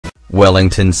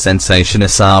Wellington sensation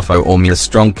Asafo Aumua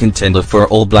strong contender for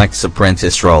All Blacks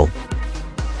apprentice role.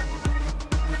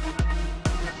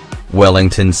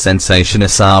 Wellington sensation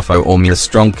Asafo Aumua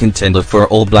strong contender for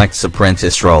All Blacks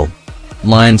apprentice role.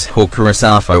 Lions hooker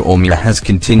Asafo Aumua has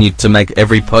continued to make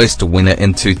every post a winner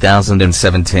in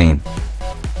 2017.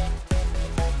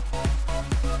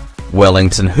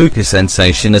 Wellington hooker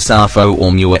sensation Asafo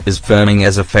Aumua is firming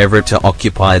as a favourite to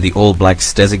occupy the All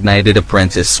Blacks designated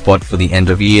apprentice spot for the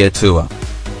end-of-year tour.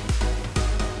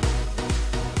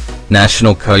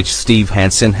 National coach Steve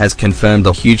Hansen has confirmed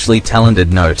the hugely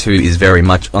talented No-2 is very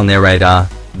much on their radar,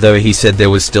 though he said there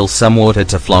was still some water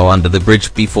to flow under the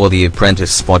bridge before the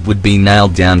apprentice spot would be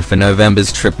nailed down for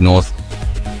November's trip north.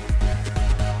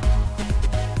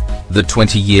 The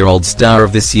 20-year-old star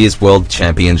of this year's World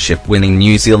Championship winning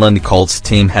New Zealand Colts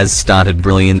team has started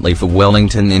brilliantly for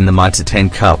Wellington in the Mitre 10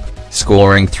 Cup,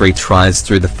 scoring 3 tries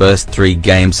through the first 3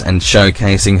 games and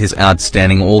showcasing his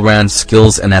outstanding all-round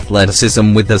skills and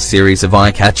athleticism with a series of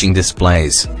eye-catching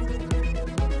displays.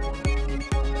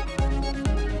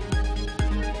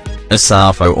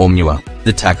 Asafo Aumua,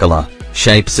 the tackler,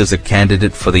 shapes as a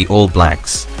candidate for the All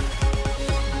Blacks.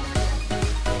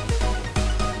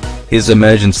 His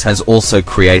emergence has also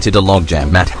created a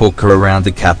logjam at hooker around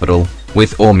the capital,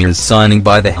 with Aumua's signing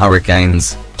by the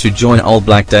Hurricanes, to join All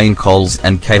Black Dane Coles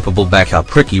and capable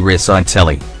backup Ricky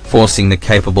Risaitelli, forcing the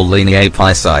capable Lini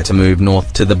Apaisai to move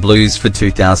north to the Blues for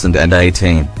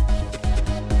 2018.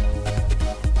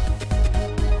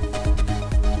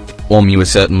 Aumua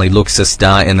certainly looks a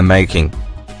star in the making.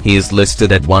 He is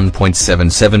listed at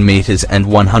 1.77 meters and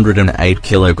 108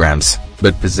 kilograms,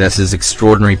 but possesses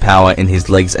extraordinary power in his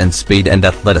legs and speed and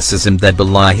athleticism that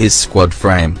belie his squad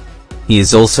frame. He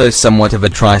is also somewhat of a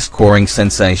try-scoring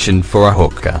sensation for a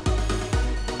hooker.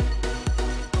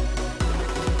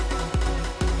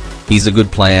 "He's a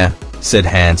good player," said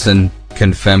Hansen,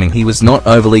 confirming he was not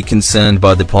overly concerned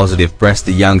by the positive press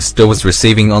the youngster was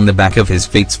receiving on the back of his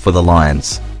feats for the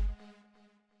Lions.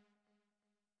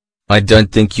 "I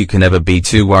don't think you can ever be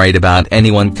too worried about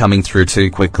anyone coming through too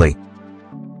quickly.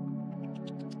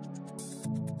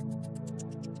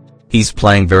 He's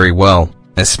playing very well,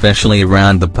 especially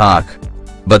around the park.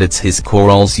 But it's his core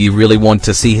roles you really want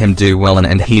to see him do well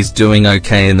and he's doing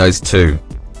okay in those too.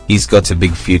 He's got a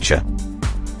big future."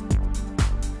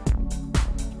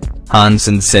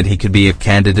 Hansen said he could be a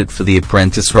candidate for the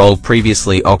apprentice role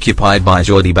previously occupied by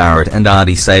Jordie Barrett and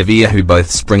Ardie Savea, who both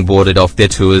springboarded off their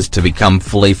tours to become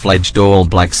fully fledged All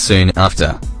Blacks soon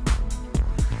after.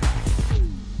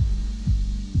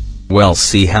 "We'll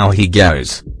see how he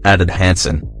goes," added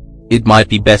Hansen. "It might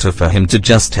be better for him to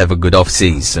just have a good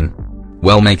off-season.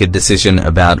 We'll make a decision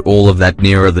about all of that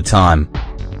nearer the time."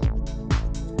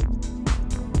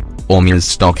 Aumia's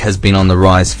stock has been on the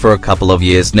rise for a couple of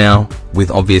years now,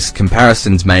 with obvious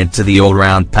comparisons made to the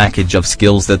all-round package of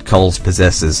skills that Coles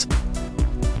possesses.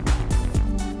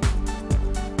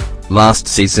 Last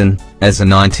season, as a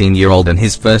 19-year-old and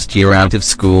his first year out of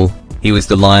school, he was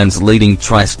the Lions' leading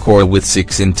try scorer with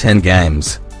 6 in 10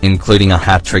 games, including a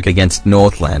hat-trick against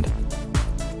Northland.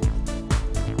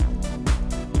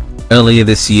 Earlier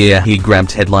this year he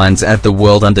grabbed headlines at the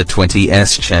World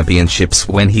Under-20s Championships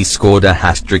when he scored a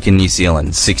hat-trick in New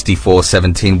Zealand's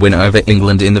 64-17 win over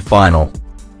England in the final.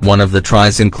 One of the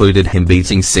tries included him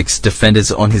beating 6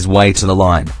 defenders on his way to the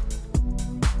line.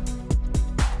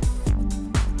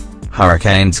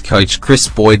 Hurricanes coach Chris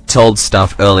Boyd told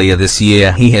Stuff earlier this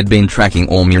year he had been tracking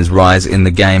Aumia's rise in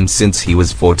the game since he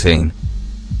was 14.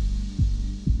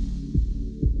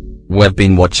 "We've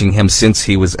been watching him since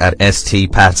he was at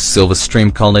St. Pat's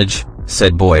Silverstream College,"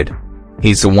 said Boyd.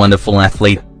 "He's a wonderful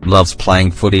athlete, loves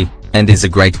playing footy, and is a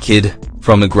great kid,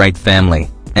 from a great family,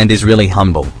 and is really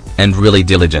humble, and really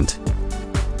diligent.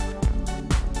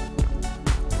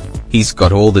 He's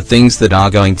got all the things that are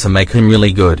going to make him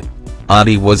really good."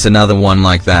 Ardie was another one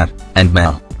like that, and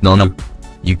Mal, Nona.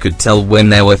 You could tell when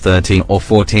they were 13 or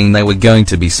 14 they were going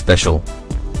to be special.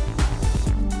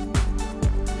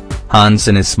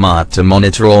 Hansen is smart to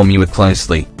monitor Aumua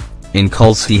closely. In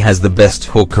Colts he has the best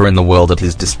hooker in the world at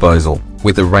his disposal,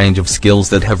 with a range of skills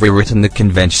that have rewritten the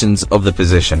conventions of the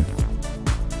position.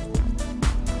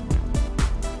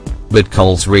 But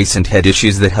Coles' recent head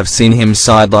issues that have seen him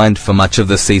sidelined for much of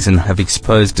the season have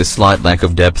exposed a slight lack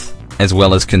of depth, as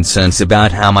well as concerns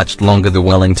about how much longer the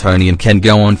Wellingtonian can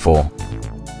go on for.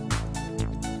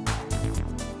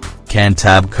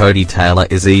 Cantab Cody Taylor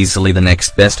is easily the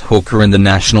next best hooker in the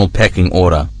national pecking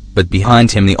order, but behind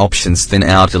him the options thin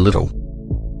out a little.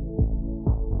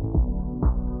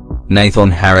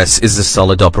 Nathan Harris is a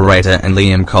solid operator and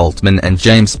Liam Coltman and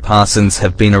James Parsons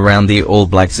have been around the All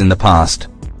Blacks in the past.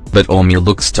 but Aumua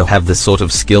looks to have the sort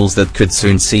of skills that could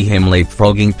soon see him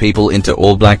leapfrogging people into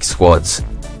All Black squads.